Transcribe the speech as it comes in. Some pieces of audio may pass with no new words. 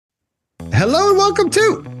Hello and welcome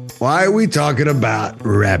to Why Are We Talking About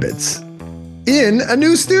Rabbits in a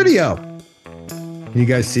new studio. You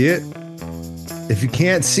guys see it? If you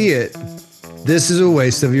can't see it, this is a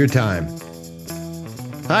waste of your time.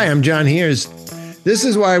 Hi, I'm John Heers. This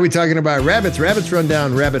is Why Are We Talking About Rabbits. Rabbits run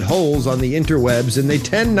down rabbit holes on the interwebs and they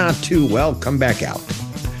tend not to, well, come back out.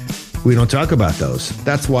 We don't talk about those.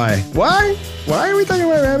 That's why. Why are we talking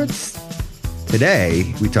about rabbits?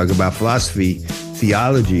 Today, we talk about philosophy,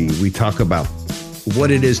 theology. We talk about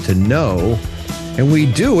what it is to know, and we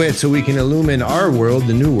do it so we can illumine our world,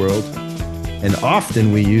 the new world. And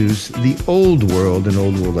often we use the old world and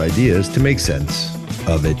old world ideas to make sense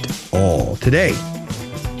of it all. Today,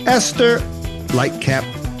 Esther Lightcap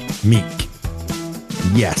Meek.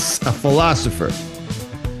 Yes, a philosopher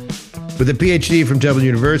with a PhD from Dublin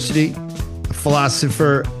University, a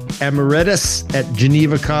philosopher emeritus at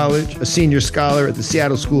Geneva College, a senior scholar at the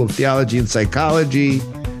Seattle School of Theology and Psychology.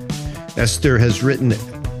 Esther has written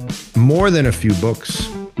more than a few books: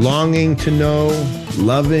 Longing to Know,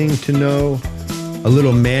 Loving to Know, A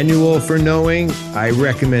Little Manual for Knowing. I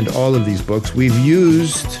recommend all of these books. We've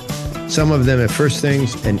used some of them at First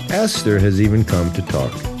Things, and Esther has even come to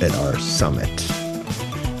talk at our summit,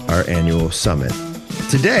 our annual summit.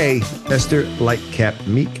 Today, Esther Lightcap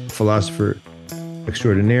Meek, philosopher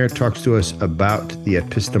extraordinaire, talks to us about the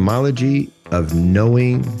epistemology of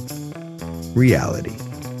knowing reality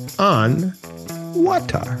on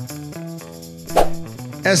WAWTAR.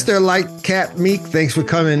 Esther Lightcap Meek, thanks for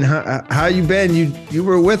coming. How you been? You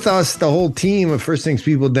were with us, the whole team of First Things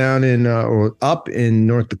people down in or up in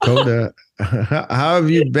North Dakota. How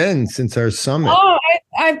have you been since our summit? Oh,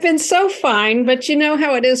 I've been so fine, but you know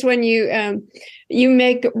how it is when you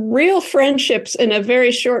make real friendships in a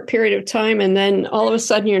very short period of time, and then all of a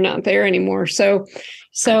sudden you're not there anymore. So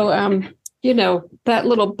you know, that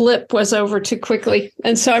little blip was over too quickly,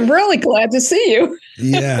 and so I'm really glad to see you.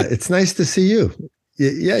 Yeah, it's nice to see you.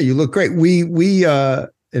 Yeah, you look great. We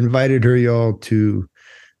invited her, y'all, to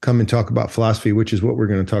come and talk about philosophy, which is what we're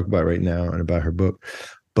going to talk about right now, and about her book.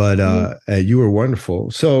 But you were wonderful.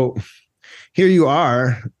 So here you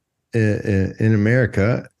are in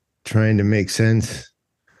America, trying to make sense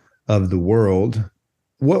of the world.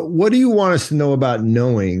 What do you want us to know about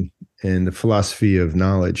knowing and the philosophy of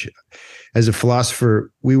knowledge? As a philosopher,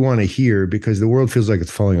 we want to hear, because the world feels like it's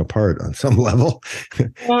falling apart on some level.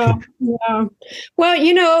 Yeah. Well,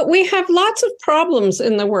 you know, we have lots of problems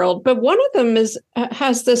in the world, but one of them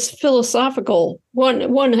has this philosophical one.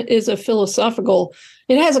 One is a philosophical.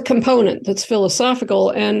 It has a component that's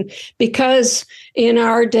philosophical, and because in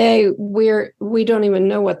our day we don't even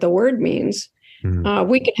know what the word means.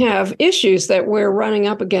 We can have issues that we're running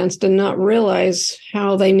up against and not realize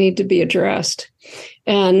how they need to be addressed.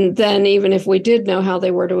 And then even if we did know how they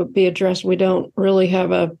were to be addressed, we don't really have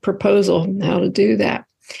a proposal on how to do that.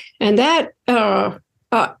 And that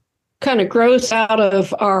kind of grows out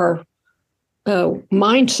of our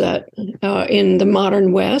mindset in the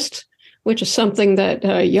modern West, which is something that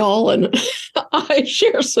y'all and I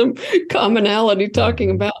share some commonality talking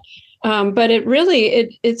about. But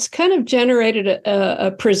it's kind of generated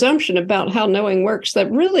a presumption about how knowing works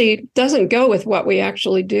that really doesn't go with what we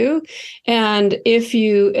actually do. And if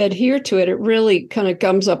you adhere to it, it really kind of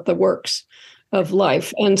gums up the works of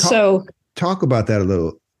life. And talk about that a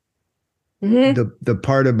little. Mm-hmm. The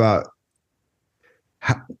part about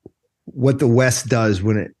what the West does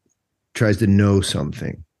when it tries to know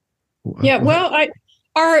something. Yeah, well,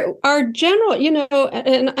 Our general, you know,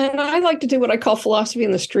 and I like to do what I call philosophy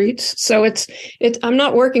in the streets. So it's I'm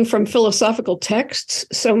not working from philosophical texts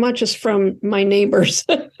so much as from my neighbors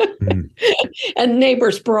and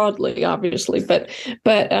neighbors broadly, obviously. But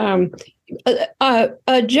a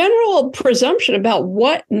general presumption about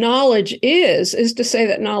what knowledge is to say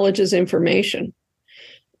that knowledge is information.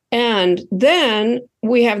 And then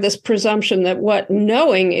we have this presumption that what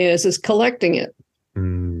knowing is collecting it.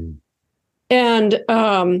 And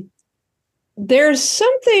there's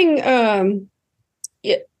something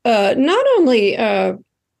not only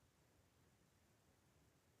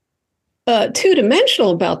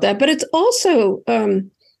two-dimensional about that, but it's also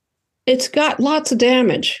it's got lots of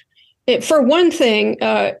damage. For one thing,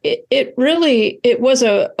 it was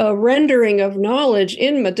a rendering of knowledge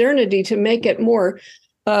in modernity to make it more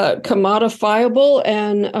commodifiable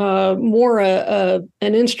and more an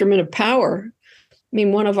instrument of power. I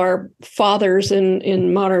mean, one of our fathers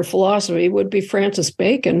in modern philosophy would be Francis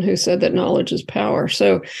Bacon, who said that knowledge is power.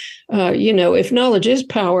 So, you know, if knowledge is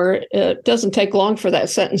power, it doesn't take long for that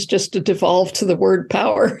sentence just to devolve to the word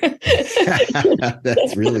power.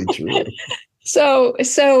 That's really true. So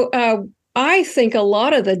I think a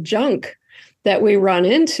lot of the junk that we run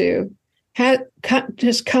into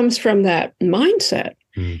just comes from that mindset.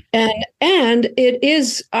 And it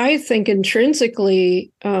is, I think,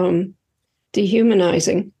 intrinsically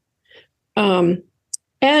dehumanizing.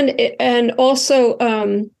 And also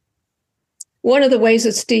one of the ways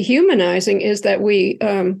it's dehumanizing is that we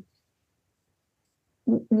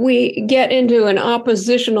get into an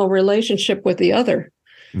oppositional relationship with the other.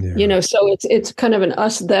 So it's kind of an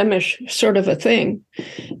us-them-ish sort of a thing.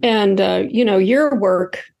 And your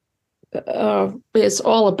work is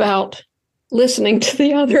all about listening to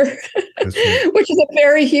the other, right. Which is a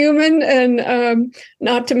very human and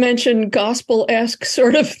not to mention gospel-esque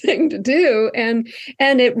sort of thing to do. And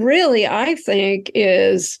it really, I think,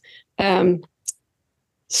 is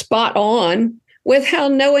spot on with how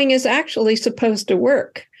knowing is actually supposed to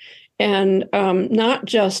work. And not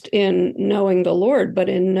just in knowing the Lord, but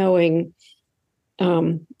in knowing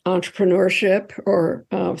entrepreneurship or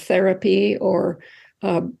therapy or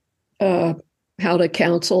how to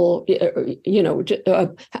counsel,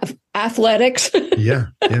 athletics. Yeah.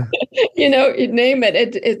 You name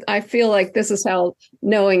it. I feel like this is how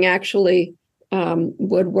knowing actually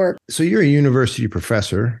would work. So you're a university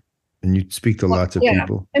professor, and you speak to lots of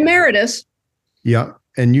people. Emeritus. Yeah,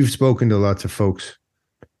 and you've spoken to lots of folks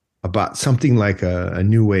about something like a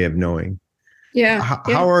new way of knowing. Yeah.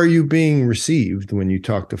 How are you being received when you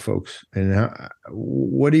talk to folks? And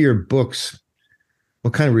what are your books?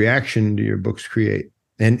 What kind of reaction do your books create?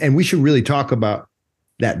 And we should really talk about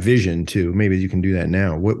that vision too. Maybe you can do that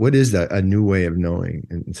now. What is that a new way of knowing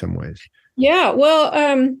in some ways? Yeah,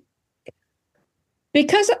 well,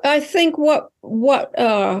 because I think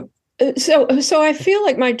so I feel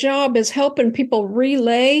like my job is helping people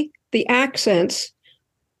relay the accents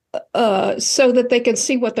so that they can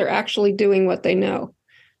see what they're actually doing, what they know,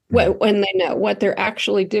 when they know what they're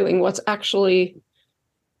actually doing, what's actually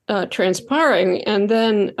transpiring. And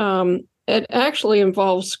then it actually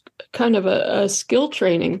involves kind of a skill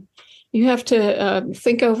training. You have to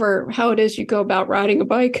think over how it is you go about riding a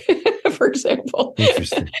bike, for example.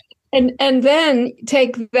 Interesting. And then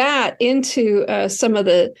take that into some of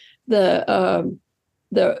the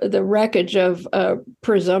wreckage of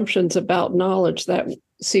presumptions about knowledge that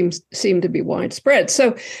seem to be widespread.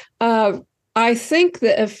 So I think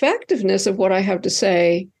the effectiveness of what I have to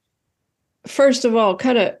say, first of all,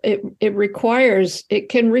 kind of it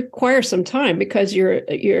can require some time because you're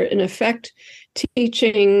in effect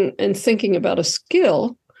teaching and thinking about a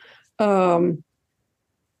skill. And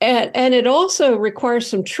it also requires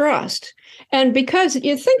some trust. And because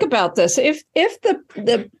you think about this, if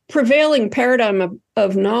the prevailing paradigm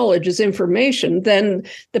of knowledge is information, then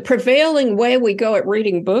the prevailing way we go at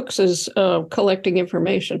reading books is collecting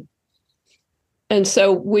information. And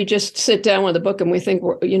so we just sit down with a book and we think,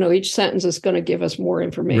 each sentence is going to give us more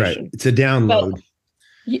information. Right. It's a download. But,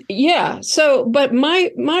 yeah. So, but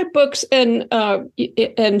my books, and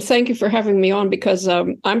thank you for having me on, because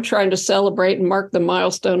I'm trying to celebrate and mark the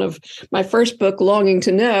milestone of my first book, Longing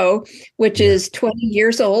to Know, which is 20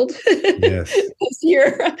 years old this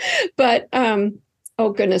year. But oh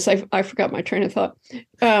goodness, I forgot my train of thought.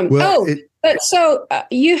 So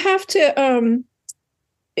you have to,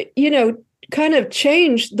 kind of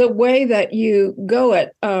change the way that you go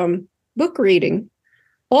at book reading.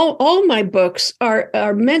 All my books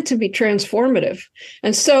are meant to be transformative.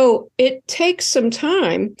 And so it takes some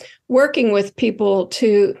time working with people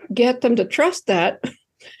to get them to trust that,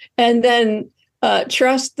 and then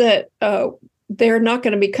trust that they're not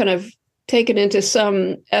going to be kind of taken into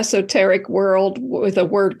some esoteric world with a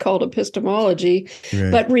word called epistemology,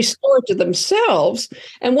 but restored to themselves.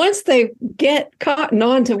 And once they get cotton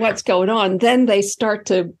on to what's going on, then they start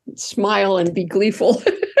to smile and be gleeful.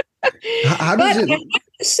 How does it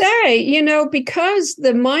say, because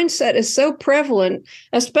the mindset is so prevalent,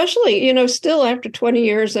 especially, still after 20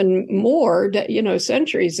 years and more,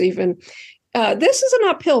 centuries even, this is an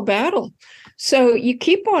uphill battle. So you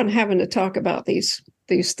keep on having to talk about these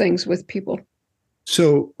things with people.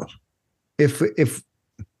 So if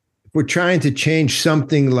we're trying to change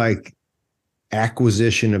something like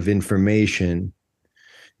acquisition of information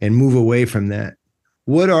and move away from that,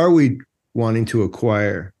 what are we wanting to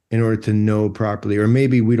acquire in order to know properly? Or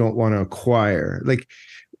maybe we don't want to acquire.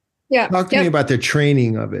 Talk to me about the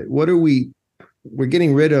training of it. We're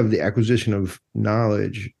getting rid of the acquisition of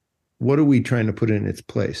knowledge. What are we trying to put in its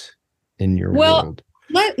place in your world?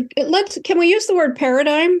 Can we use the word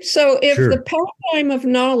paradigm? So if the paradigm of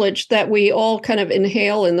knowledge that we all kind of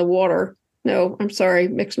inhale in the water, no, I'm sorry,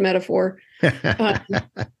 mixed metaphor,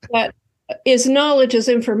 that is knowledge is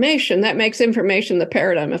information, that makes information the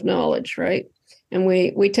paradigm of knowledge, right? And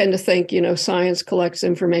we tend to think, science collects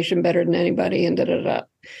information better than anybody and da-da-da.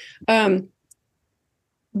 But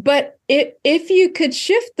if you could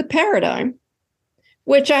shift the paradigm,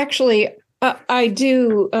 which actually I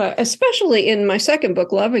do, especially in my second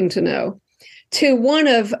book, Loving to Know, to one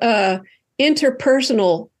of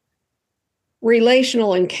interpersonal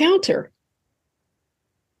relational encounter,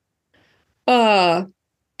 and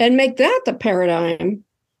make that the paradigm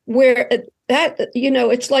where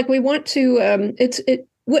it's like we want to,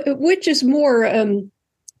 which is more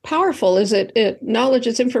powerful? Is it knowledge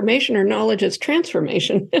is information or knowledge is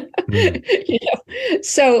transformation?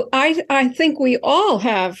 So I think we all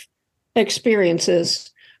have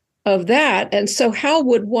experiences of that. And so how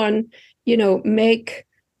would one, make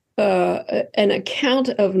an account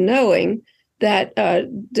of knowing that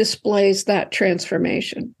displays that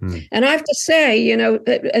transformation? And I have to say,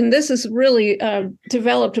 and this is really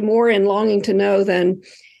developed more in Longing to Know than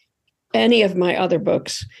any of my other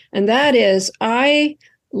books. And that is, I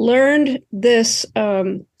learned this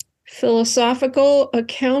philosophical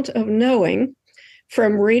account of knowing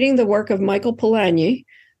from reading the work of Michael Polanyi,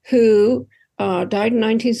 who died in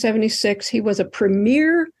 1976. He was a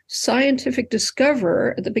premier scientific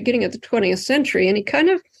discoverer at the beginning of the 20th century, and he kind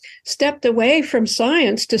of stepped away from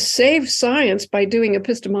science to save science by doing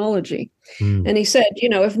epistemology. And he said,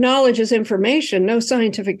 if knowledge is information, no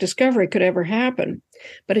scientific discovery could ever happen.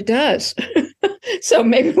 But it does. So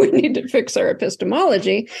maybe we need to fix our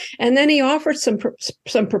epistemology. And then he offered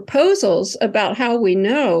some proposals about how we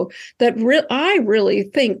know that I really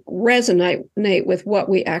think resonate with what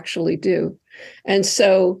we actually do. And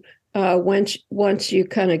so once you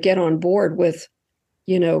kind of get on board with,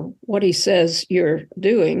 what he says you're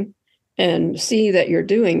doing and see that you're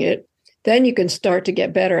doing it, then you can start to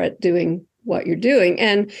get better at doing what you're doing.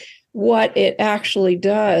 And what it actually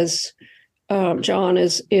does, John,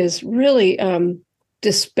 is really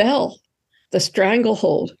dispel the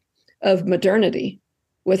stranglehold of modernity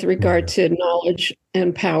with regard to knowledge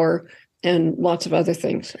and power and lots of other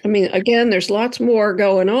things. I mean, again, there's lots more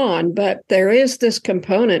going on, but there is this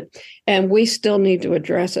component, and we still need to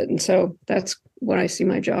address it. And so that's what I see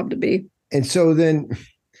my job to be. And so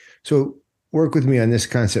work with me on this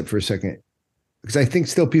concept for a second, because I think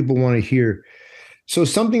still people want to hear. So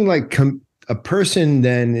something like a person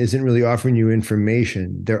then isn't really offering you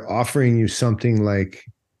information. They're offering you something like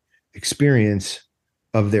experience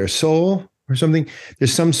of their soul or something.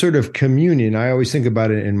 There's some sort of communion. I always think about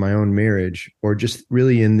it in my own marriage, or just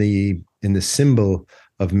really in the symbol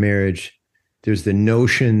of marriage. There's the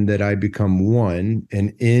notion that I become one,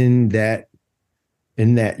 and in that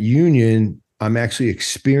union, I'm actually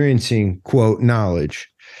experiencing, quote,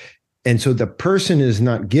 knowledge. And so the person is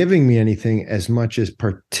not giving me anything as much as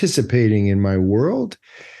participating in my world.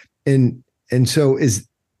 And so is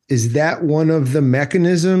that one of the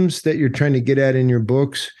mechanisms that you're trying to get at in your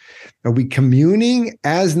books? Are we communing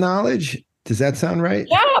as knowledge? Does that sound right?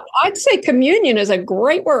 Yeah, I'd say communion is a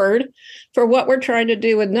great word for what we're trying to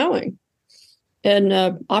do with knowing. And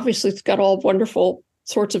obviously it's got all wonderful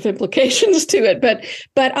sorts of implications to it. But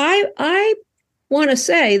I want to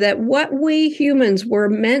say that what we humans were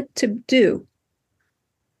meant to do,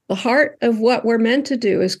 the heart of what we're meant to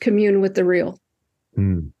do, is commune with the real.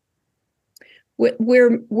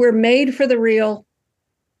 We're made for the real.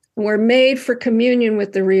 We're made for communion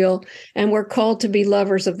with the real, and we're called to be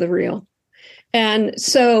lovers of the real. And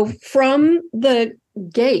so from the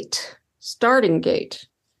starting gate,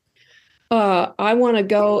 I want to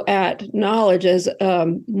go at knowledge as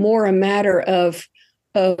more a matter of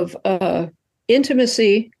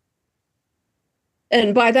intimacy.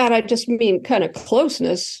 And by that, I just mean kind of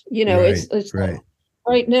closeness. It's right. Like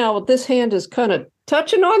right now, this hand is kind of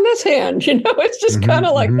touching on this hand, it's just kind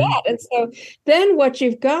of like that. And so then what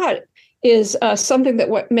you've got is something that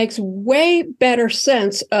what makes way better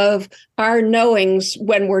sense of our knowings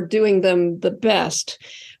when we're doing them the best,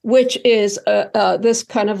 which is this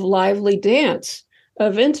kind of lively dance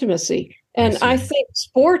of intimacy. And I think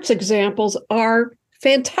sports examples are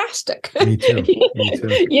fantastic. Me too. Me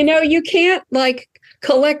too. You can't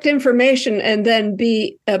collect information and then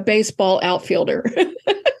be a baseball outfielder.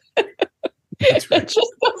 That's right. It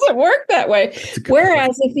just doesn't work that way.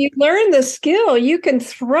 Whereas if you learn the skill, you can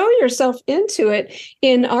throw yourself into it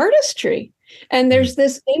in artistry. And there's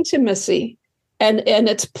this intimacy, and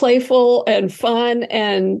it's playful and fun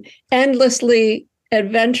and endlessly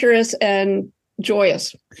adventurous and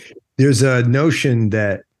joyous. There's a notion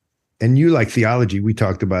that, and you like theology, we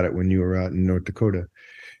talked about it when you were out in North Dakota.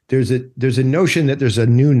 There's a notion that there's a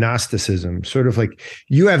new Gnosticism, sort of like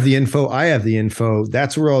you have the info, I have the info.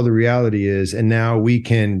 That's where all the reality is. And now we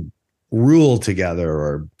can rule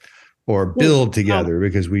together or build together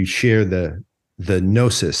because we share the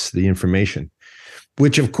gnosis, the information.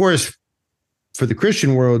 which of course, for the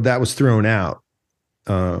Christian world, that was thrown out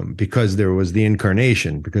because there was the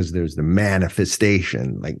incarnation, because there's the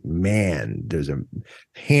manifestation, like man, there's a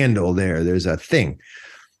handle there, there's a thing.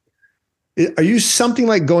 Are you something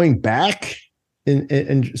like going back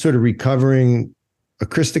and sort of recovering a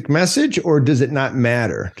Christic message, or does it not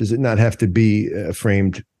matter? Does it not have to be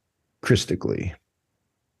framed Christically?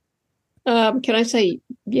 Can I say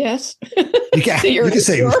yes? You can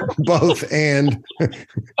say both and.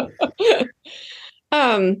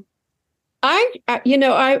 I'm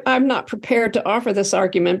not prepared to offer this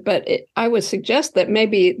argument, but I would suggest that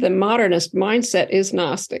maybe the modernist mindset is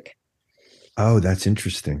Gnostic. Oh, that's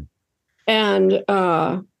interesting. And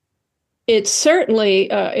it certainly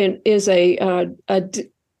is a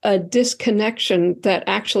disconnection that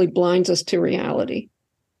actually blinds us to reality.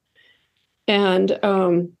 And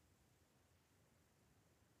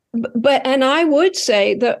and I would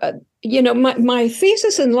say that my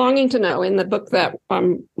thesis in Longing to Know, in the book that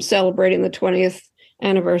I'm celebrating the 20th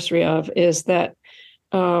anniversary of, is that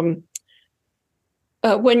when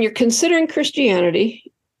you're considering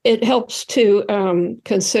Christianity, it helps to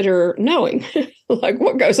consider knowing, like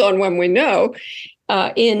what goes on when we know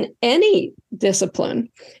in any discipline.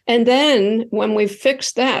 And then when we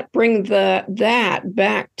fix that, bring that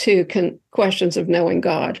back to questions of knowing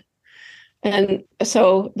God. And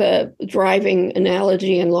so the driving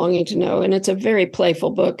analogy in Longing to Know, and it's a very playful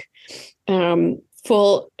book,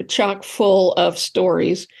 chock full of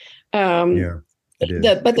stories. Yeah, it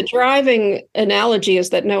is. But the driving analogy is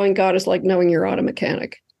that knowing God is like knowing your auto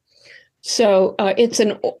mechanic. So it's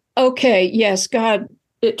yes, God,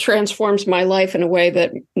 it transforms my life in a way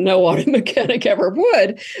that no auto mechanic ever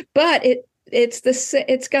would, but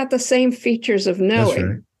it's got the same features of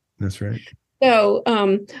knowing. That's right. So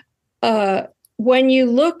when you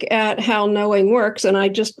look at how knowing works, and I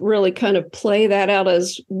just really kind of play that out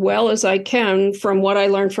as well as I can from what I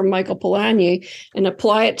learned from Michael Polanyi and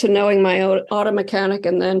apply it to knowing my auto mechanic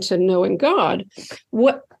and then to knowing God,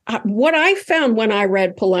 what I found when I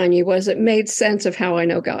read Polanyi was it made sense of how I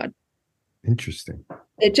know God. Interesting.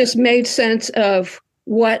 It just made sense of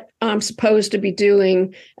what I'm supposed to be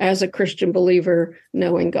doing as a Christian believer,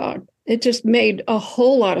 knowing God. It just made a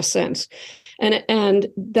whole lot of sense. And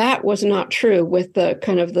that was not true with the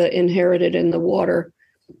kind of the inherited in the water.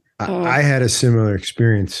 I had a similar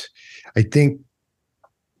experience. I think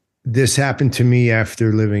this happened to me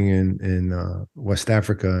after living in West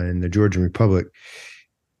Africa and the Georgian Republic.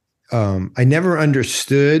 I never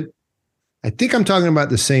understood. I think I'm talking about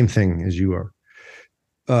the same thing as you are.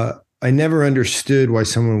 I never understood why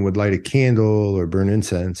someone would light a candle or burn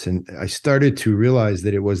incense. And I started to realize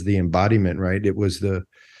that it was the embodiment, right? It was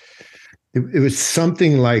it was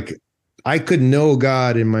something like I could know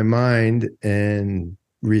God in my mind and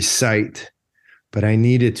recite, but I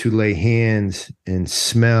needed to lay hands and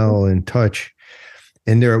smell and touch.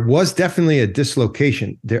 And there was definitely a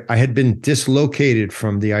dislocation. I had been dislocated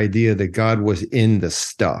from the idea that God was in the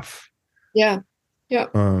stuff. Yeah. Yeah.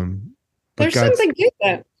 There's something to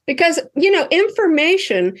that because,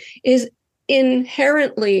 information is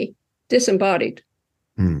inherently disembodied.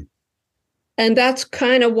 And that's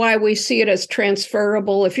kind of why we see it as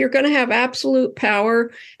transferable. If you're going to have absolute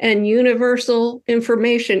power and universal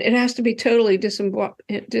information, it has to be totally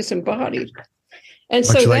disembodied. And much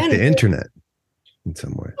so like the internet in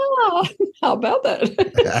some way. Oh, how about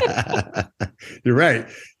that? You're right.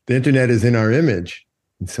 The internet is in our image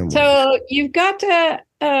in some way. So you've got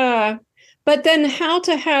to, but then how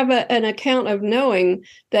to have an account of knowing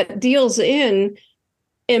that deals in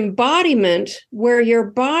embodiment where your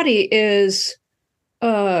body is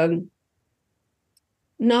not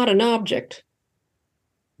an object,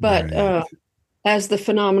 but right. As the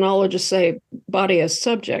phenomenologists say, body as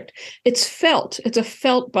subject. It's felt. It's a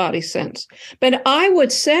felt body sense. But I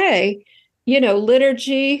would say,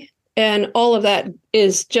 liturgy and all of that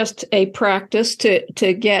is just a practice to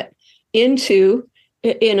get into,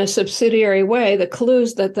 in a subsidiary way, the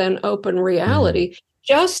clues that then open reality.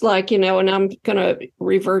 Just like, and I'm going to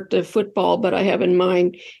revert to football, but I have in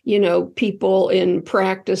mind, people in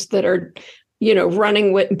practice that are,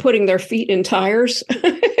 running with and putting their feet in tires,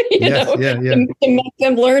 to make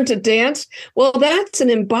them learn to dance. Well, that's an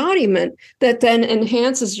embodiment that then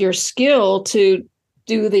enhances your skill to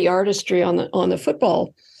do the artistry on the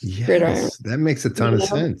football gridiron. That makes a ton of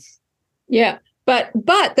sense. Yeah. But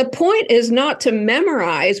the point is not to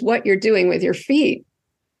memorize what you're doing with your feet.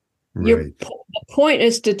 Right. The point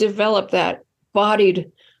is to develop that bodied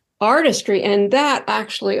artistry, and that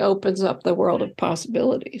actually opens up the world of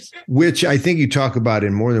possibilities. Which I think you talk about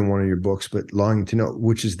in more than one of your books, but Longing to Know,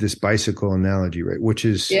 which is this bicycle analogy, right? Which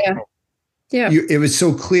is Yeah. It was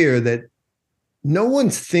so clear that no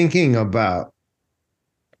one's thinking about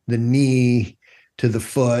the knee to the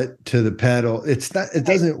foot to the pedal. It's not, it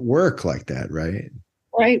doesn't work like that, right?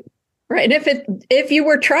 Right. Right. And if you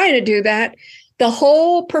were trying to do that, the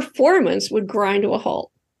whole performance would grind to a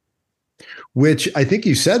halt. Which I think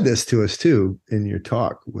you said this to us too in your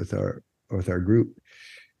talk with our group,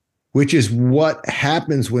 which is what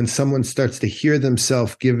happens when someone starts to hear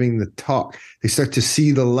themselves giving the talk. They start to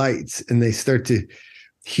see the lights and they start to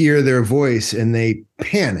hear their voice and they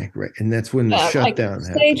panic, right? And that's when the shutdown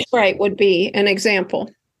happens. Stage fright would be an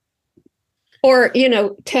example. Or,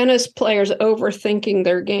 tennis players overthinking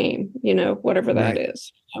their game, whatever that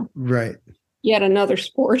is. Right. Yet another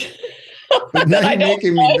sport. But now you're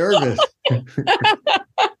making me nervous.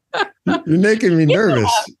 You're making me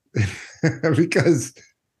nervous because.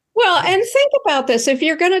 Well, and think about this. If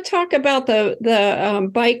you're going to talk about the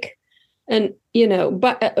bike and,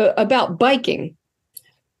 about biking,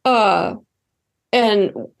 and,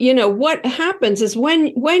 what happens is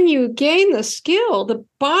when you gain the skill,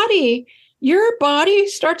 your body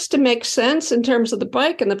starts to make sense in terms of the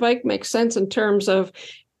bike, and the bike makes sense in terms of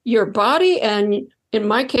your body. And in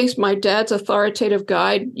my case, my dad's authoritative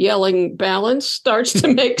guide yelling balance starts to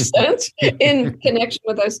make sense in connection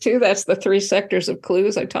with those two. That's the 3 sectors of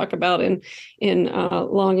clues I talk about in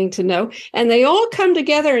Longing to Know. And they all come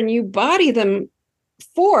together and you body them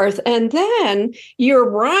forth, and then you're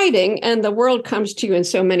riding and the world comes to you in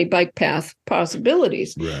so many bike path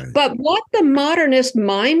possibilities. Right. But what the modernist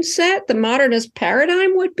mindset, the modernist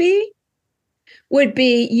paradigm would be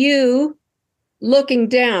you looking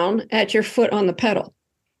down at your foot on the pedal.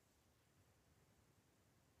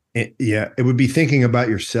 It would be thinking about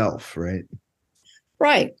yourself, right?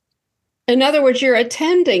 Right. In other words,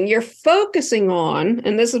 you're focusing on,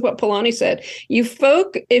 and this is what Polanyi said,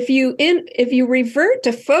 if you revert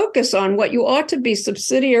to focus on what you ought to be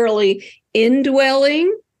subsidiarily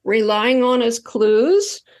indwelling, relying on as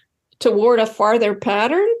clues toward a farther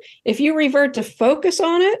pattern, if you revert to focus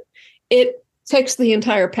on it, it takes the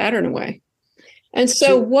entire pattern away. And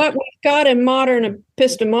so what we've got in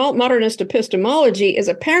modernist epistemology is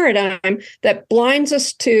a paradigm that blinds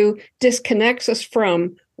us to, disconnects us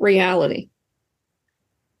from reality.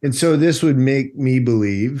 And so this would make me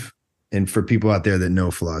believe, and for people out there that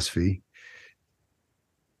know philosophy,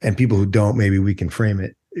 and people who don't, maybe we can frame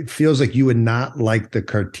it. It feels like you would not like the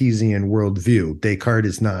Cartesian worldview. Descartes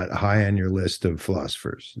is not high on your list of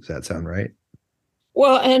philosophers. Does that sound right?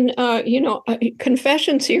 Well, and,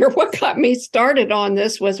 confessions here, what got me started on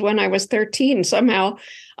this was when I was 13. Somehow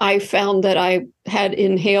I found that I had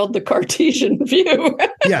inhaled the Cartesian view.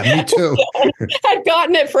 Yeah, me too. I'd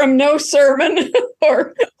gotten it from no sermon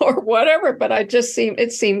or whatever, but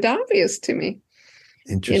it seemed obvious to me.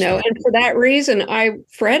 Interesting. And for that reason, I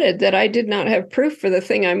fretted that I did not have proof for the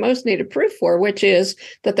thing I most needed proof for, which is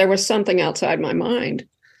that there was something outside my mind.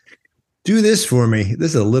 Do this for me.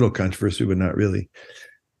 This is a little controversial, but not really.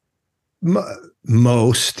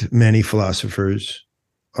 Many philosophers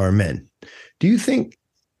are men. Do you think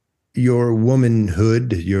your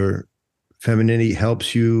womanhood, your femininity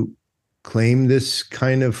helps you claim this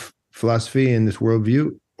kind of philosophy and this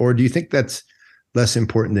worldview? Or do you think that's less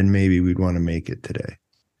important than maybe we'd want to make it today?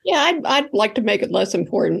 Yeah, I'd like to make it less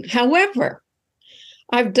important. However,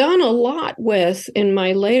 I've done a lot in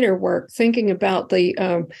my later work, thinking about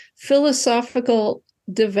the philosophical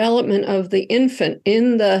development of the infant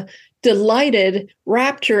in the delighted,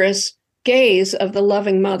 rapturous gaze of the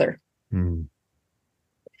loving mother. Mm.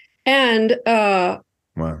 And wow.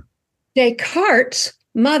 Descartes'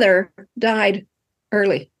 mother died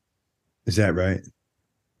early. Is that right?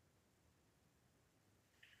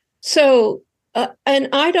 So, and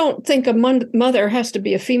I don't think a mother has to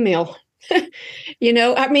be a female.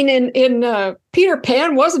 I mean, in Peter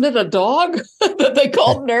Pan, wasn't it a dog that they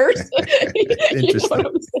called Nurse?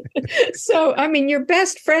 So, I mean, your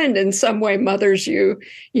best friend in some way mothers you,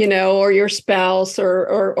 or your spouse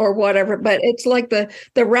or whatever. But it's like the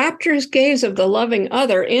rapturous gaze of the loving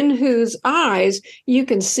other in whose eyes you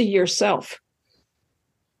can see yourself.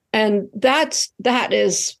 And that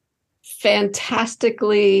is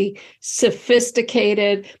fantastically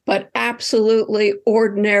sophisticated, but absolutely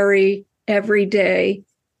ordinary, everyday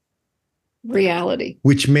reality.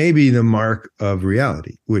 Which may be the mark of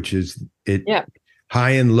reality, which is it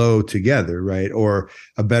high and low together, right? Or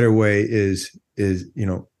a better way is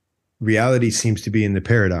reality seems to be in the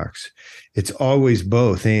paradox. It's always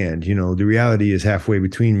both, and the reality is halfway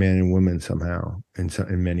between man and woman somehow, in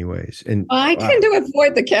many ways. And I tend to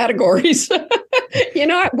avoid the categories.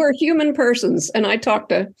 We're human persons, and I talk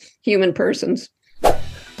to human persons.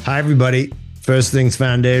 Hi, everybody. First Things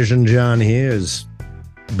Foundation, John here is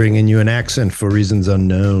bringing you an accent for reasons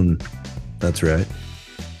unknown. That's right.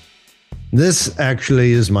 This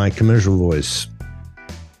actually is my commercial voice.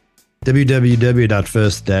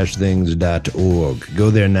 www.first-things.org.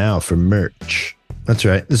 Go there now for merch. That's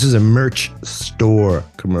right. This is a merch store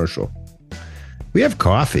commercial. We have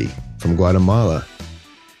coffee from Guatemala.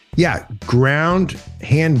 Yeah, ground,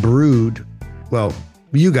 hand brewed. Well,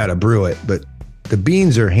 you got to brew it, but the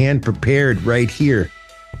beans are hand prepared right here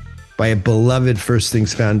by a beloved First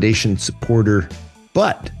Things Foundation supporter,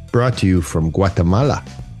 but brought to you from Guatemala,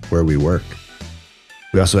 where we work.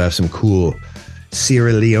 We also have some cool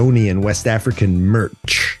Sierra Leone and West African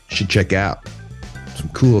merch you should check out. Some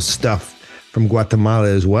cool stuff from Guatemala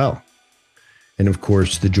as well. And of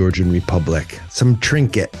course, the Georgian Republic. Some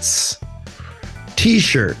trinkets,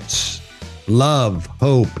 t-shirts, love,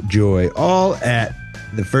 hope, joy, all at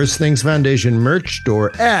the First Things Foundation merch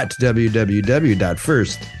store at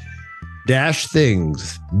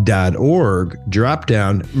www.first-things.org. Drop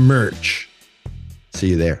down merch. See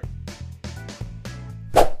you there.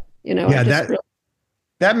 You know, yeah,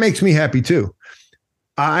 that makes me happy too.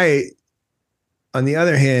 On the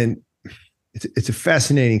other hand, it's a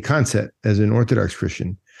fascinating concept as an Orthodox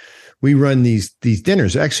Christian. We run these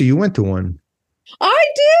dinners. Actually, you went to one. I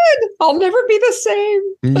did. I'll never be the same.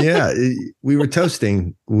 Yeah, we were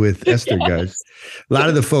toasting with Esther, Yes. guys. A lot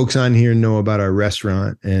of the folks on here know about our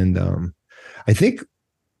restaurant, and I think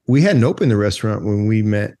we hadn't opened the restaurant when we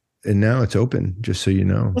met, and now it's open. Just so you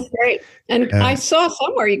know, That's great. And I saw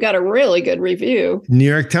somewhere you got a really good review. New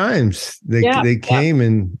York Times. They came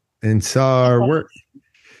and saw our work,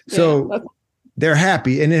 so they're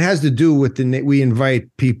happy, and it has to do with we invite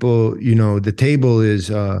people. You know, the table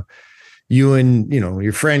is. You and,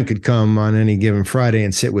 your friend could come on any given Friday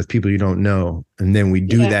and sit with people you don't know. And then we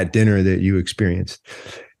do that dinner that you experienced.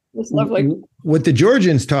 It's lovely. What the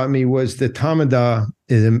Georgians taught me was that Tamada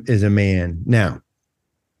is a man. Now,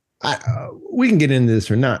 we can get into this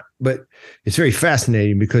or not, but it's very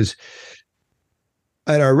fascinating because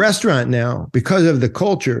at our restaurant now, because of the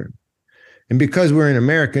culture and because we're in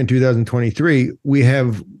America in 2023, we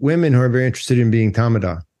have women who are very interested in being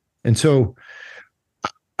Tamada. And so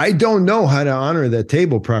I don't know how to honor that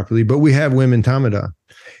table properly, but we have women Tamada.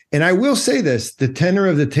 And I will say this, the tenor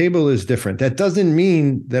of the table is different. That doesn't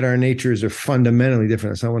mean that our natures are fundamentally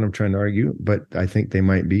different. That's not what I'm trying to argue, but I think they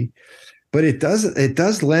might be. But it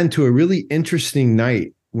does lend to a really interesting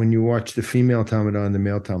night when you watch the female Tamada and the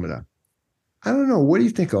male Tamada. I don't know. What do you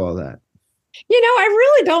think of all that? I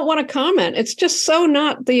really don't want to comment. It's just so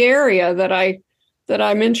not the area that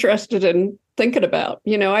I'm interested in thinking about.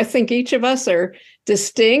 I think each of us are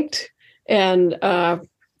distinct, and I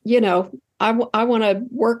want to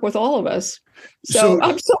work with all of us. So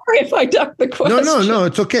I'm sorry if I ducked the question. No,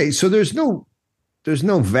 it's okay. So there's no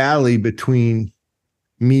valley between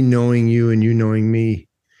me knowing you and you knowing me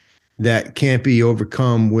that can't be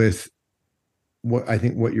overcome with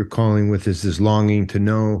what you're calling with is this longing to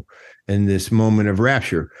know and this moment of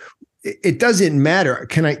rapture. It doesn't matter.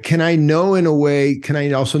 Can I know in a way? Can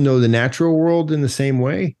I also know the natural world in the same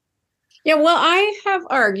way? Yeah, well, I have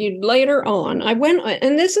argued later on. I went,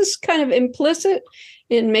 and this is kind of implicit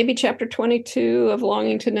in maybe chapter 22 of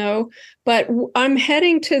Longing to Know, but I'm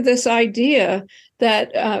heading to this idea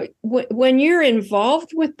that when you're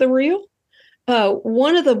involved with the real,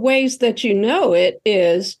 one of the ways that you know it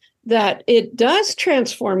is that it does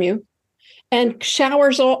transform you and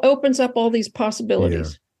opens up all these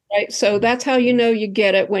possibilities. Yeah. Right. So that's how you know you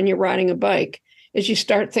get it when you're riding a bike, is you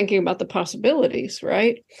start thinking about the possibilities.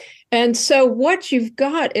 Right. And so what you've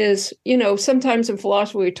got is, sometimes in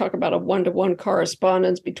philosophy, we talk about a one-to-one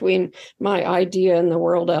correspondence between my idea and the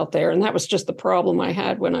world out there. And that was just the problem I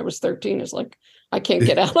had when I was 13. Is like, I can't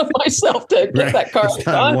get out of myself to get that correspondence. It's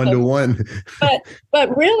not one-to-one.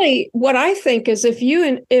 But really what I think is if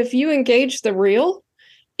you engage the real,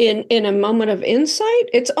 in a moment of insight,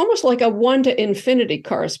 it's almost like a 1 to infinity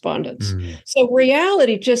correspondence. So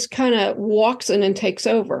reality just kind of walks in and takes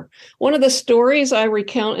over. One of the stories I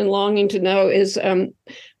recount in Longing to Know is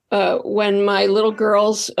when my little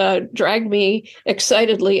girls dragged me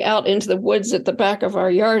excitedly out into the woods at the back of our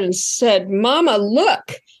yard and said, "Mama,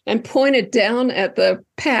 look," and pointed down at the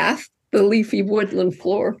path, the leafy woodland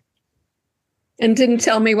floor, and didn't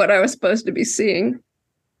tell me what I was supposed to be seeing.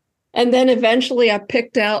 And then eventually I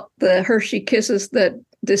picked out the Hershey Kisses that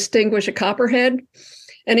distinguish a copperhead.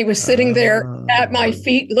 And he was sitting there at my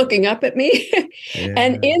feet looking up at me. Yeah.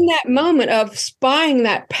 And in that moment of spying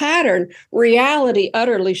that pattern, reality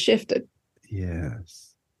utterly shifted.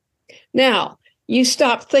 Yes. Now, you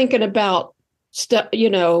stop thinking about stuff,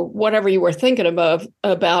 whatever you were thinking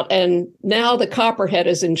about, and now the copperhead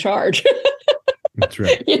is in charge. That's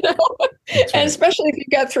right. That's right. And especially if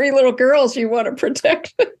you've got 3 little girls you want to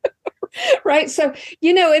protect. Right. So,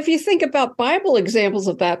 if you think about Bible examples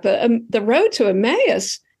of that, the road to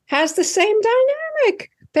Emmaus has the same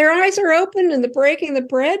dynamic. Their eyes are open, and the breaking the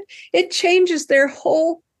bread, it changes their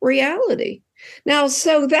whole reality. Now,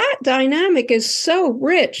 so that dynamic is so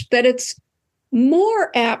rich that it's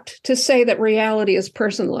more apt to say that reality is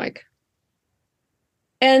person-like.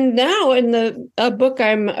 And now in a book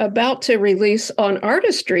I'm about to release on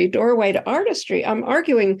artistry, Doorway to Artistry, I'm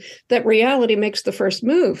arguing that reality makes the first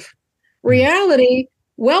move. Reality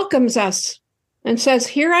welcomes us and says,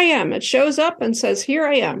 here I am. It shows up and says, here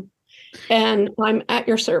I am. And I'm at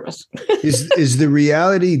your service. Is the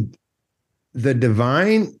reality the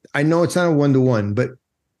divine? I know it's not a one-to-one, but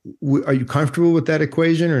are you comfortable with that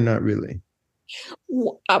equation or not really?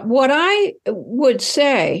 What I would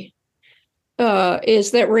say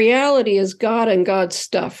is that reality is God and God's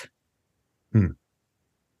stuff.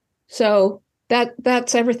 So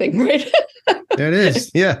that's everything, right? That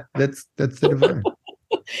is. Yeah, that's the divine.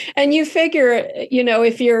 And you figure,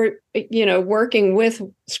 if you're, working with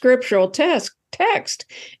scriptural text,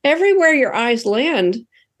 everywhere your eyes land,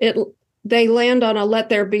 they land on a let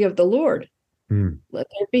there be of the Lord. Let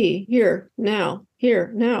there be here, now,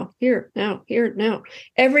 here, now, here, now, here, now.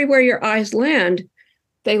 Everywhere your eyes land,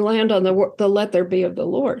 they land on the let there be of the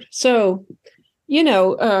Lord. So,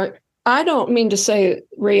 I don't mean to say,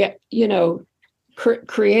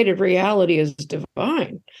 created reality is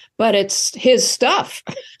divine, but it's his stuff,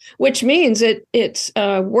 which means it's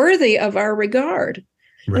worthy of our regard.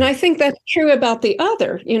 Right. And I think that's true about the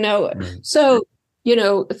other, Right. So,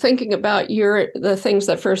 thinking about the things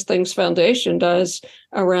that First Things Foundation does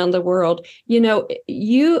around the world,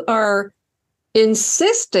 you are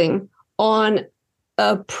insisting on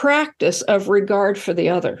a practice of regard for the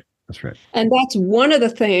other. That's right. And that's one of the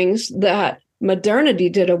things that modernity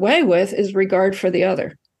did away with, is regard for the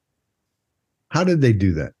other. How did they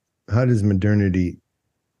do that? How does modernity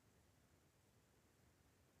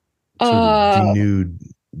sort of denude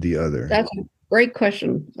the other? That's a great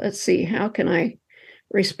question. Let's see. How can I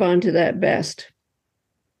respond to that best?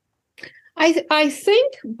 I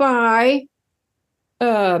think by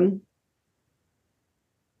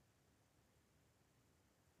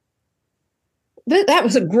that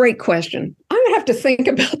was a great question. I'm gonna have to think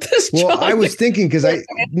about this. Well, John. I was thinking because an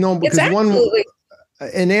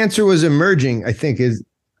answer was emerging. I think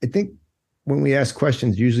when we ask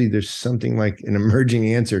questions, usually there's something like an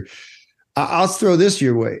emerging answer. I'll throw this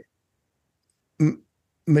your way.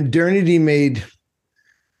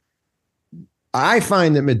 I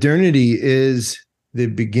find that modernity is the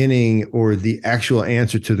beginning or the actual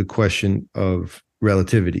answer to the question of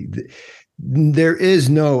relativity. There is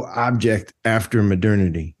no object after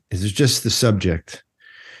modernity. It's just the subject.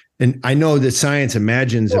 And I know that science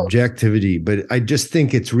imagines objectivity, but I just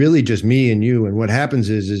think it's really just me and you. And what happens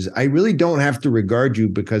is I really don't have to regard you,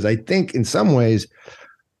 because I think in some ways,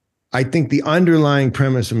 the underlying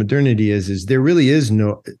premise of modernity is there is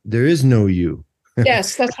no you.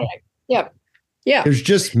 Yes, that's right. Yep. Yeah. There's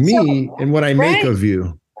just me and what I make of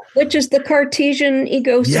you. Which is the Cartesian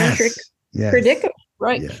egocentric predicament.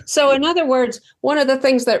 Right. Yes. So in other words, one of the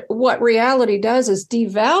things that what reality does is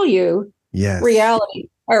devalue reality,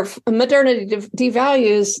 or modernity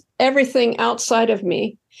devalues everything outside of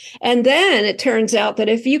me. And then it turns out that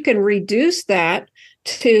if you can reduce that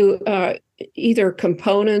to either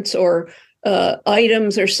components or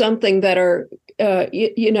items or something that are,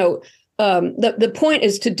 the point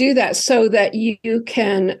is to do that so that you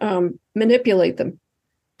can manipulate them.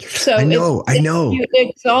 So I know. You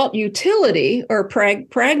exalt utility or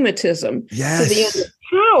pragmatism to the end of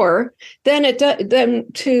power, then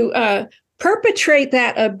to perpetrate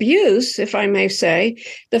that abuse, if I may say,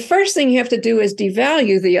 the first thing you have to do is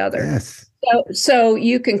devalue the other. Yes. So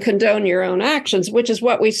you can condone your own actions, which is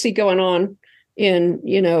what we see going on in,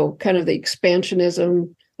 kind of the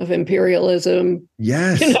expansionism of imperialism.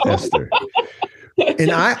 Yes, Esther. And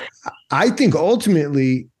I think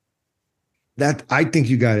ultimately, I think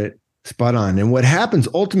you got it spot on. And what happens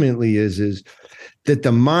ultimately is that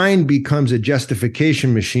the mind becomes a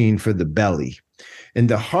justification machine for the belly, and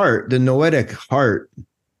the heart, the noetic heart,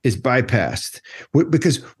 is bypassed.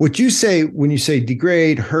 Because what you say when you say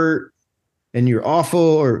degrade, hurt, and you're awful,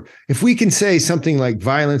 or if we can say something like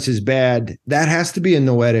violence is bad, that has to be a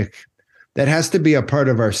noetic. That has to be a part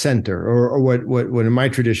of our center, or what in my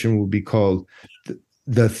tradition would be called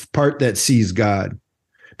the part that sees God.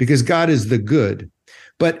 Because God is the good.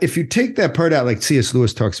 But if you take that part out, like C.S.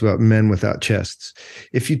 Lewis talks about men without chests,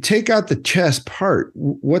 if you take out the chest part,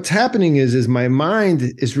 what's happening is my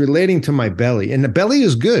mind is relating to my belly, and the belly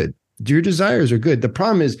is good. Your desires are good. The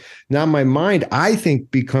problem is now my mind, I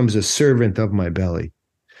think, becomes a servant of my belly.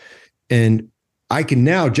 And I can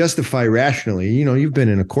now justify rationally, you've been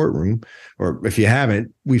in a courtroom, or if you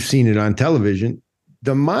haven't, we've seen it on television.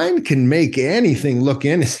 The mind can make anything look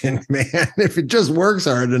innocent, man, if it just works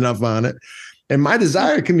hard enough on it. And my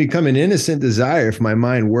desire can become an innocent desire if my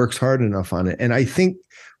mind works hard enough on it. And I think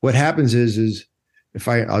what happens is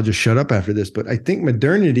I'll just shut up after this, but I think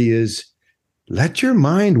modernity is let your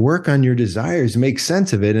mind work on your desires, make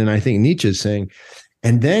sense of it. And I think Nietzsche is saying,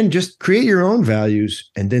 and then just create your own values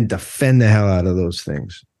and then defend the hell out of those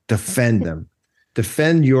things. Defend them.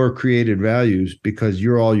 Defend your created values because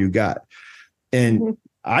you're all you got. And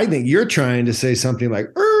I think you're trying to say something like,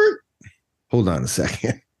 hold on a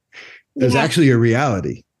second. There's actually a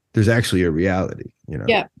reality.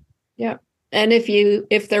 Yeah. Yeah. And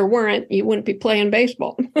if there weren't, you wouldn't be playing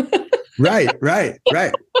baseball. Right.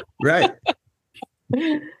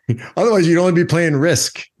 Otherwise, you'd only be playing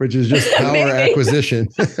Risk, which is just power acquisition.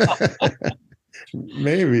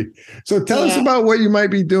 Maybe. So tell us about what you might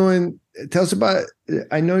be doing. Tell us about,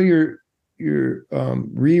 I know you're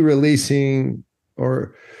re-releasing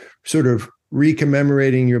or sort of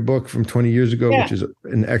recommemorating your book from 20 years ago, which is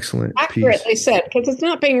an excellent piece. Accurately said, because it's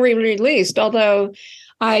not being re-released, although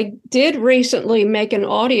I did recently make an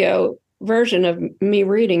audio version of me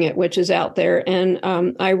reading it, which is out there. And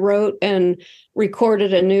I wrote and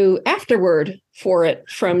recorded a new afterword for it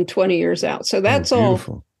from 20 years out. So that's all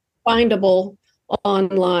findable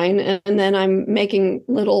online. And then I'm making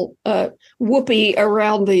little whoopee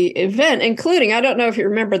around the event, including, I don't know if you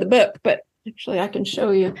remember the book, but actually I can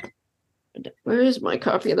show you. Where is my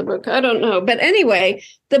copy of the book? I don't know. But anyway,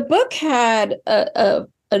 the book had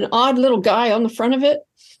an odd little guy on the front of it.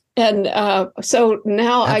 And so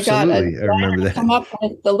now I remember that. Come up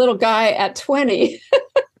with the little guy at 20.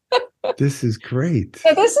 This is great.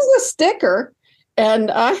 So this is a sticker. And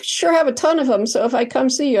I sure have a ton of them. So if I come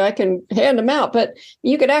see you, I can hand them out. But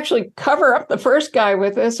you could actually cover up the first guy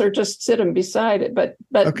with this or just sit him beside it. But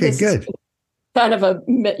okay, good. Kind of a,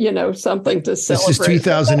 something to celebrate. This is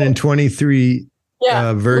 2023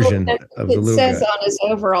 version of the little guy. It says on his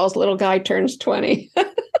overalls, little guy turns 20.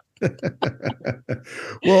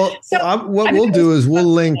 Well, what we'll do is we'll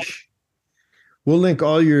link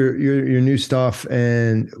all your new stuff,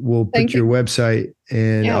 and we'll put your website,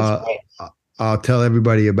 and I'll tell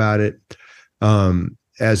everybody about it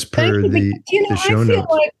as per the show notes.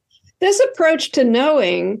 Like this approach to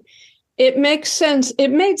knowing, it makes sense.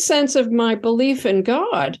 It made sense of my belief in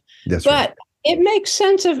God, but it makes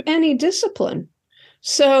sense of any discipline.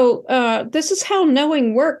 So this is how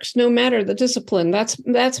knowing works, no matter the discipline. That's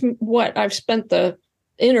what I've spent the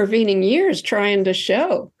intervening years trying to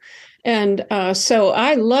show. And so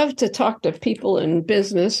I love to talk to people in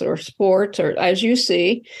business or sports, or as you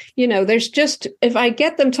see, there's just, if I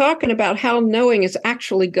get them talking about how knowing is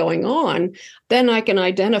actually going on, then I can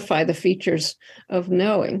identify the features of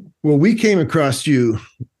knowing. Well, we came across you.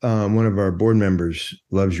 One of our board members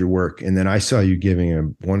loves your work. And then I saw you giving a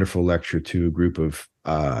wonderful lecture to a group of,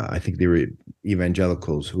 I think they were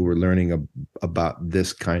evangelicals who were learning about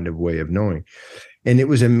this kind of way of knowing. And it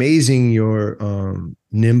was amazing, your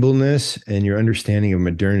nimbleness and your understanding of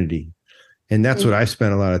modernity. And that's what I've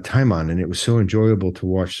spent a lot of time on. And it was so enjoyable to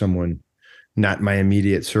watch someone, not my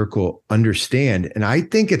immediate circle, understand. And I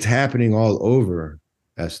think it's happening all over,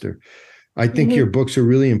 Esther. I think your books are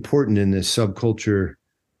really important in this subculture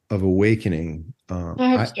of awakening. I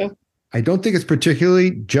hope so. I don't think it's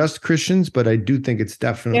particularly just Christians, but I do think it's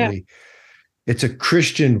definitely, it's a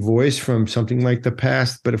Christian voice from something like the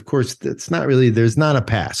past. But of course, it's not really, there's not a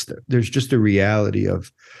past. There's just a reality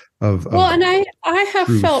of and I have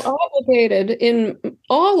felt obligated in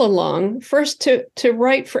all along, first to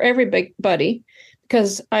write for everybody,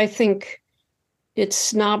 because I think it's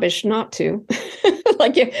snobbish not to.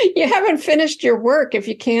 Like you haven't finished your work if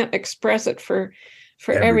you can't express it for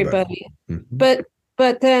everybody. Mm-hmm.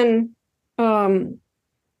 But then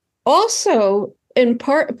also in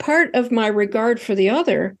part of my regard for the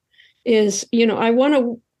other is, I want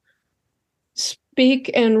to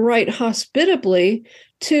speak and write hospitably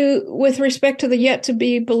with respect to the yet to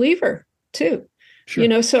be believer too.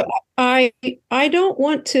 Sure. So I don't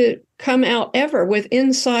want to come out ever with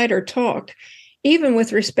insider talk, even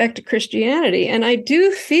with respect to Christianity. And I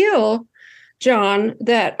do feel, John,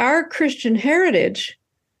 that our Christian heritage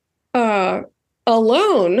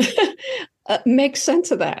alone makes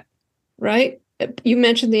sense of that, right? you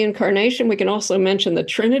mentioned the incarnation. We can also mention the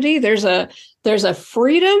Trinity. There's a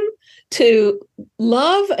freedom to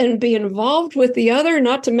love and be involved with the other,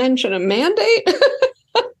 not to mention a mandate.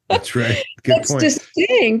 That's right. Good point. It's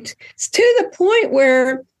distinct. It's to the point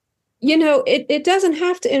where, it doesn't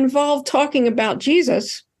have to involve talking about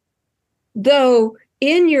Jesus, though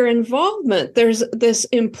in your involvement, there's this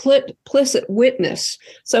implicit witness.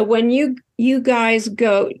 So when you guys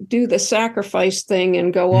go do the sacrifice thing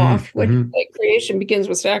and go off, when creation begins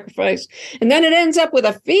with sacrifice, and then it ends up with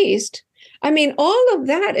a feast. I mean, all of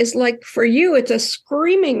that is like, for you, it's a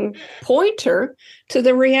screaming pointer to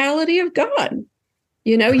the reality of God.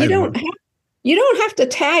 You don't have to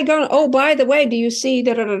tag on, oh, by the way, do you see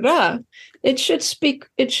da da da da? It should speak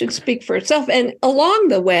for itself. And along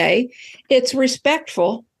the way, it's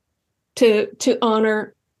respectful to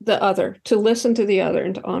honor the other, to listen to the other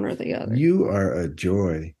and to honor the other. You are a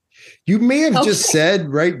joy. You may have just said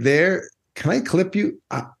right there, can I clip you?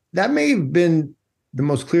 That may have been the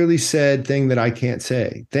most clearly said thing that I can't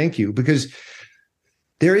say. Thank you. Because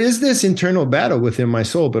there is this internal battle within my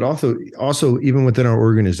soul, but also even within our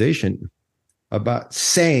organization about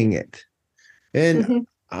saying it. And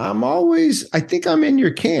I think I'm in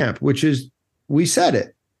your camp, which is, we said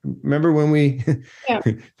it. Remember when we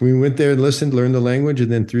went there and listened, learned the language, and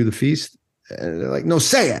then through the feast, and they're like, no,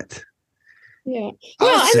 say it. Yeah.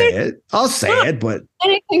 I'll say it, but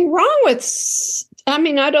anything wrong with,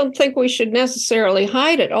 I don't think we should necessarily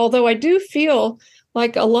hide it. Although I do feel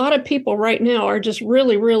like a lot of people right now are just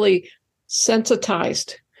really, really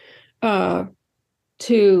sensitized to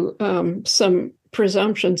some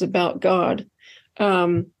presumptions about God.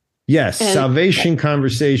 Yes, salvation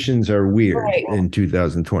conversations are weird in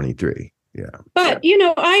 2023. Yeah. But,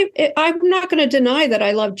 I'm not going to deny that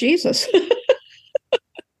I love Jesus.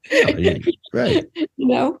 Right.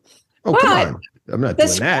 Oh, come on. I'm not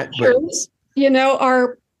doing that. But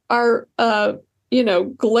are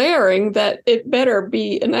glaring that it better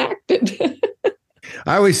be enacted.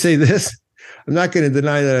 I always say this. I'm not going to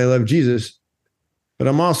deny that I love Jesus, but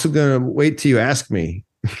I'm also going to wait till you ask me,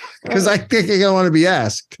 because I think I want to be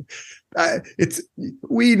asked.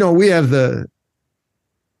 We have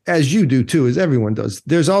as you do too, as everyone does,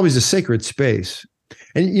 there's always a sacred space.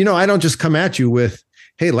 And, I don't just come at you with,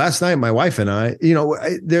 hey, last night, my wife and I,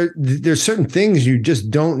 there's certain things you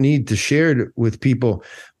just don't need to share with people.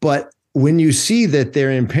 But when you see that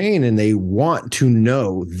they're in pain and they want to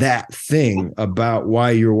know that thing about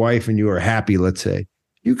why your wife and you are happy, let's say,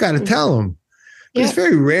 you got to tell them. But it's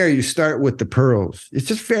very rare you start with the pearls. It's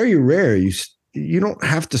just very rare. You don't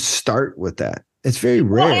have to start with that. It's very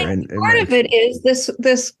rare. And part of it is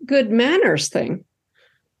this good manners thing,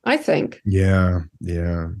 I think. Yeah.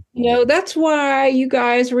 That's why you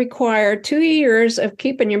guys require 2 years of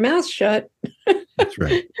keeping your mouth shut. That's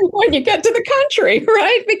right. When you get to the country,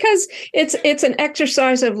 right? Because it's an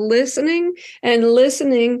exercise of listening, and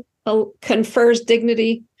listening confers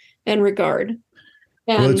dignity and regard.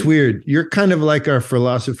 Well, it's weird. You're kind of like our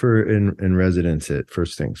philosopher in residence at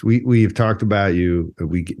First Things. We've talked about you.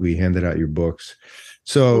 We handed out your books.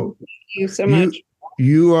 So thank you so much.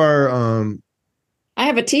 You are. I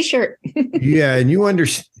have a T-shirt. Yeah, and you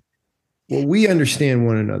understand. Well, we understand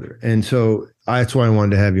one another, and so that's why I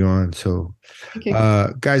wanted to have you on. So,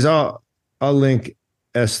 guys, I'll link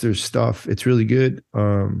Esther's stuff. It's really good.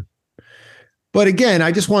 But again,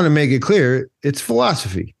 I just want to make it clear: it's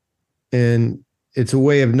philosophy, and it's a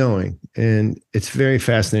way of knowing, and it's very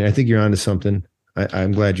fascinating. I think you're onto something.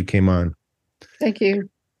 I'm glad you came on. Thank you.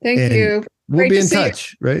 Thank you. We'll be in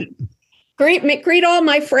touch, right? Greet all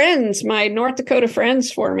my friends, my North Dakota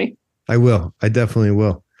friends for me. I will. I definitely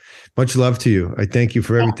will. Much love to you. I thank you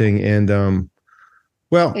for everything. And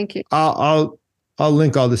thank you. I'll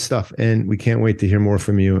link all this stuff, and we can't wait to hear more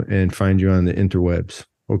from you and find you on the interwebs.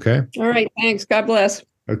 Okay. All right. Thanks. God bless.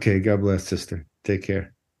 Okay. God bless, sister. Take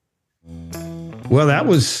care. Well, that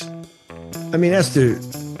was, Esther,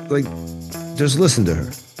 just listen to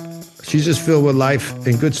her. She's just filled with life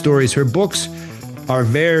and good stories. Her books are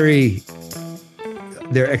they're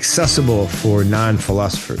accessible for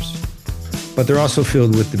non-philosophers, but they're also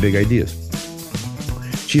filled with the big ideas.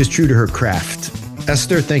 She is true to her craft.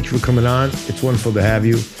 Esther, thank you for coming on. It's wonderful to have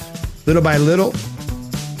you. Little by little,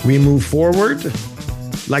 we move forward.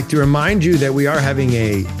 I'd like to remind you that we are having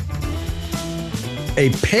a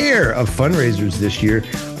pair of fundraisers this year.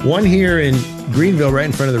 One here in Greenville, right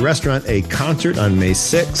in front of the restaurant, a concert on May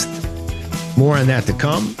 6th. More on that to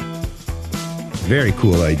come. Very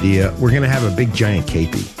cool idea. We're going to have a big giant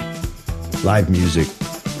kepi, live music,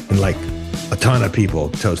 and a ton of people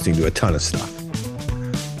toasting to a ton of stuff.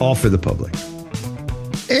 All for the public.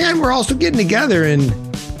 And we're also getting together and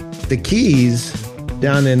the Keys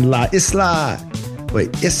down in Isla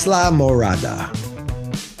Morada.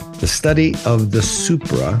 The study of the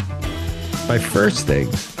Supra by First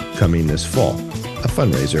Things coming this fall, a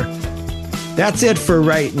fundraiser. That's it for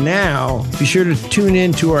right now. Be sure to tune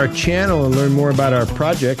in to our channel and learn more about our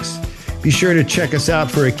projects. Be sure to check us out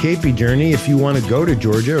for a KP journey if you want to go to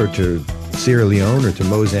Georgia or to Sierra Leone or to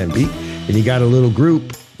Mozambique and you got a little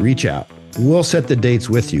group, reach out. We'll set the dates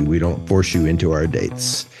with you. We don't force you into our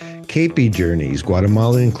dates. KP journeys,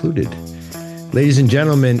 Guatemala included. Ladies and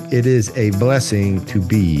gentlemen, it is a blessing to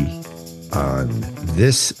be on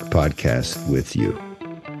this podcast with you.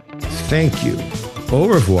 Thank you. Au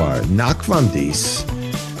revoir. Nakvandis.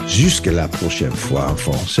 Jusque la prochaine fois en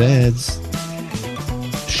française.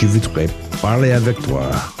 Je voudrais parler avec toi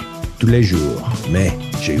tous les jours, mais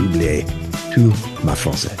j'ai oublié tout ma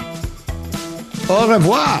français. Au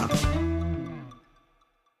revoir.